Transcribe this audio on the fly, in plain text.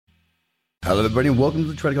Hello everybody and welcome to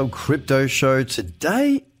the Trader Gold Crypto Show.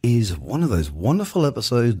 Today is one of those wonderful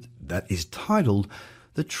episodes that is titled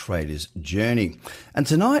The Trader's Journey. And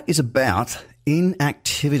tonight is about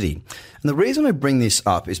inactivity. And the reason I bring this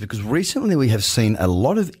up is because recently we have seen a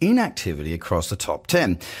lot of inactivity across the top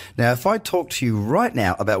 10. Now, if I talk to you right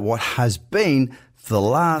now about what has been for the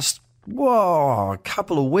last a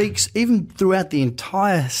couple of weeks, even throughout the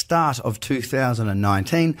entire start of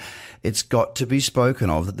 2019, it's got to be spoken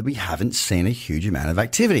of that we haven't seen a huge amount of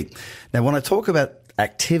activity. Now, when I talk about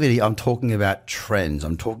activity, I'm talking about trends.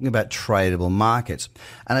 I'm talking about tradable markets.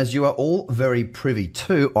 And as you are all very privy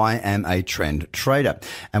to, I am a trend trader.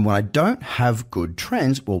 And when I don't have good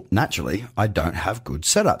trends, well, naturally, I don't have good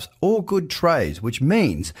setups or good trades, which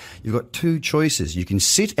means you've got two choices. You can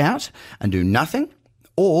sit out and do nothing,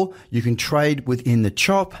 or you can trade within the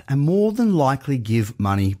chop and more than likely give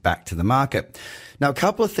money back to the market. Now, a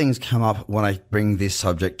couple of things come up when I bring this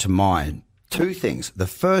subject to mind. Two things. The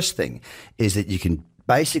first thing is that you can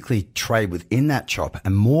basically trade within that chop,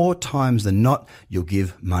 and more times than not, you'll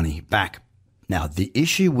give money back. Now, the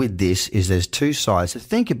issue with this is there's two sides to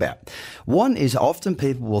think about. One is often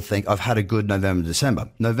people will think, I've had a good November,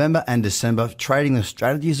 December. November and December, trading the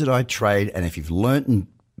strategies that I trade, and if you've learned and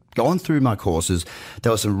gone through my courses,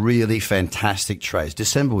 there were some really fantastic trades.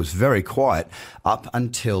 December was very quiet up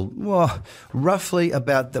until, roughly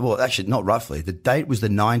about, actually not roughly, the date was the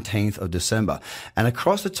 19th of December. And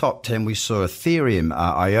across the top 10, we saw Ethereum,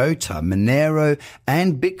 IOTA, Monero,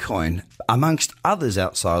 and Bitcoin, amongst others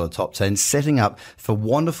outside of the top 10, setting up for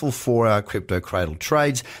wonderful 4-hour crypto cradle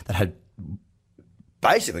trades that had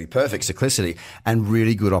basically perfect cyclicity and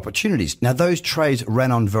really good opportunities. Now, those trades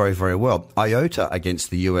ran on very, very well. IOTA against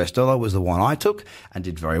the US dollar was the one I took and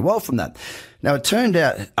did very well from that. Now, it turned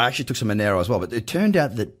out, I actually took some Monero as well, but it turned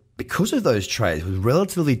out that because of those trades with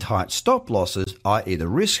relatively tight stop losses, i.e. the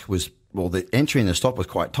risk was, the entry in the stop was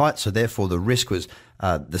quite tight, so therefore the risk was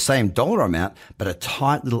the same dollar amount, but a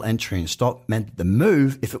tight little entry and stop meant that the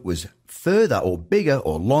move, if it was further or bigger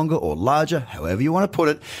or longer or larger, however you want to put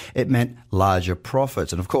it, it meant larger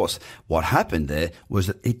profits. And of course, what happened there was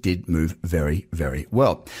that it did move very, very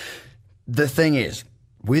well. The thing is,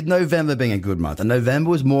 with November being a good month, and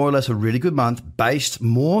November was more or less a really good month based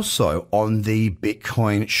more so on the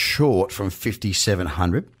Bitcoin short from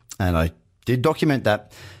 5,700, and I did document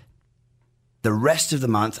that. The rest of the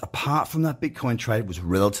month, apart from that Bitcoin trade, was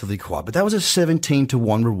relatively quiet. But that was a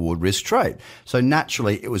 17-to-1 reward risk trade. So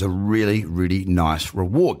naturally, it was a really, really nice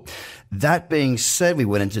reward. That being said, we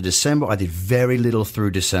went into December. I did very little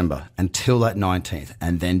through December until that 19th,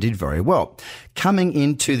 and then did very well. Coming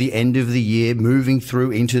into the end of the year, moving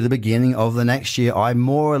through into the beginning of the next year, I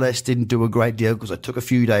more or less didn't do a great deal because I took a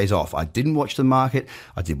few days off. I didn't watch the market.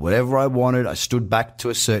 I did whatever I wanted. I stood back to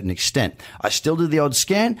a certain extent. I still did the odd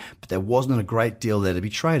scan, but there wasn't a great deal there to be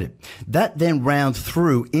traded. That then round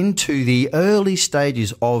through into the early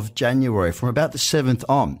stages of January from about the 7th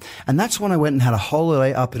on. And that's when I went and had a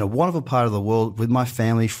holiday up in a wonderful part of the world with my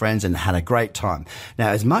family, friends, and had a great time. Now,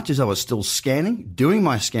 as much as I was still scanning, doing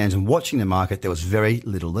my scans and watching the market, there was very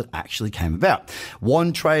little that actually came about.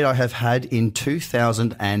 One trade I have had in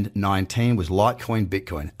 2019 was Litecoin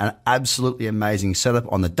Bitcoin, an absolutely amazing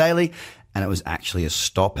setup on the daily, and it was actually a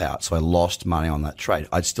stop out. So I lost money on that trade.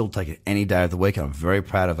 I'd still take it any day of the week. I'm very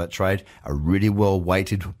proud of that trade. I really well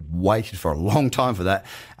waited for a long time for that,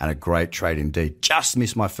 and a great trade indeed. Just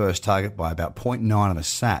missed my first target by about 0.9 of a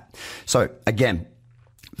sat. So again,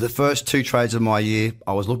 the first two trades of my year,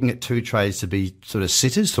 I was looking at two trades to be sort of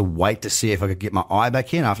sitters to wait to see if I could get my eye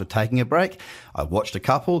back in after taking a break. I watched a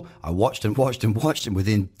couple. I watched and watched and watched. And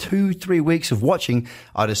within 2-3 weeks of watching,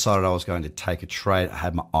 I decided I was going to take a trade. I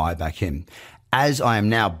had my eye back in. As I am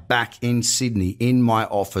now back in Sydney in my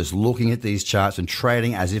office looking at these charts and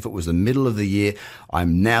trading as if it was the middle of the year,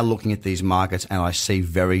 I'm now looking at these markets and I see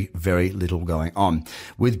very, very little going on.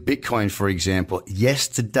 With Bitcoin, for example,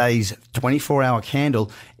 yesterday's 24-hour candle,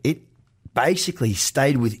 it basically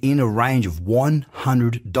stayed within a range of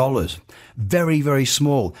 $100. Very, very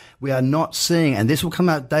small. We are not seeing, and this will come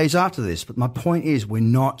out days after this, but my point is we're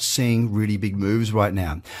not seeing really big moves right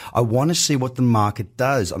now. I want to see what the market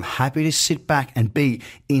does. I'm happy to sit back and be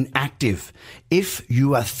inactive. If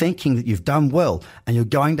you are thinking that you've done well and you're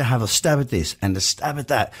going to have a stab at this and a stab at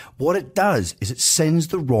that, what it does is it sends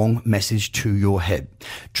the wrong message to your head.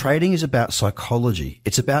 Trading is about psychology.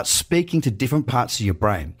 It's about speaking to different parts of your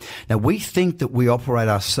brain. Now, we think that we operate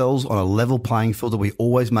ourselves on a level playing field, that we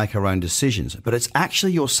always make our own decisions, but it's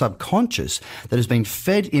actually your subconscious that has been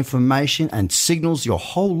fed information and signals your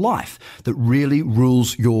whole life that really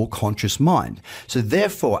rules your conscious mind. So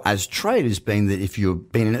therefore, as traders, being that if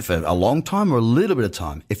you've been in it for a long time or a little bit of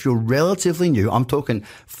time, if you're relatively new, I'm talking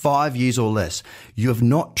 5 years or less, you have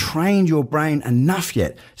not trained your brain enough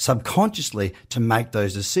yet subconsciously to make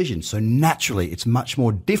those decisions. So naturally, it's much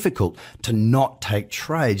more difficult to not take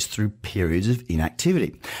trades through periods of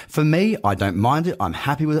inactivity. For me, I don't mind it. I'm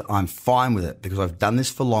happy with it. I'm fine with it because I've done this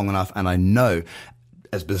for long enough, and I know,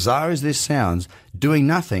 as bizarre as this sounds, doing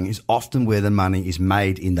nothing is often where the money is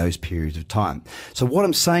made in those periods of time. So what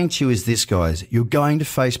I'm saying to you is this, guys: you're going to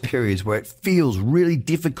face periods where it feels really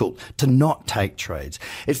difficult to not take trades.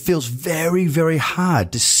 It feels very, very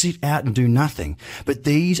hard to sit out and do nothing. But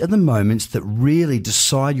these are the moments that really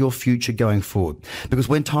decide your future going forward. Because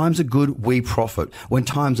when times are good, we profit. When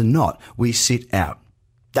times are not, we sit out.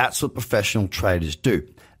 That's what professional traders do.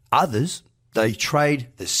 Others, they trade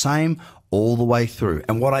the same all the way through.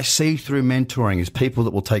 And what I see through mentoring is people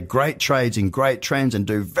that will take great trades in great trends and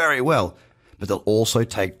do very well, but they'll also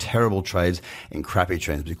take terrible trades in crappy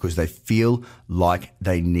trends because they feel like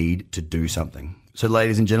they need to do something. So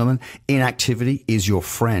ladies and gentlemen, inactivity is your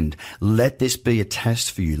friend. Let this be a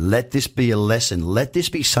test for you. Let this be a lesson. Let this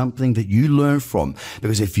be something that you learn from.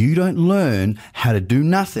 Because if you don't learn how to do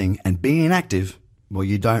nothing and be inactive, well,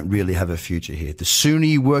 you don't really have a future here. The sooner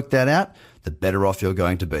you work that out, the better off you're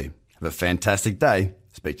going to be. Have a fantastic day.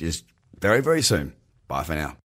 Speak to you very, very soon. Bye for now.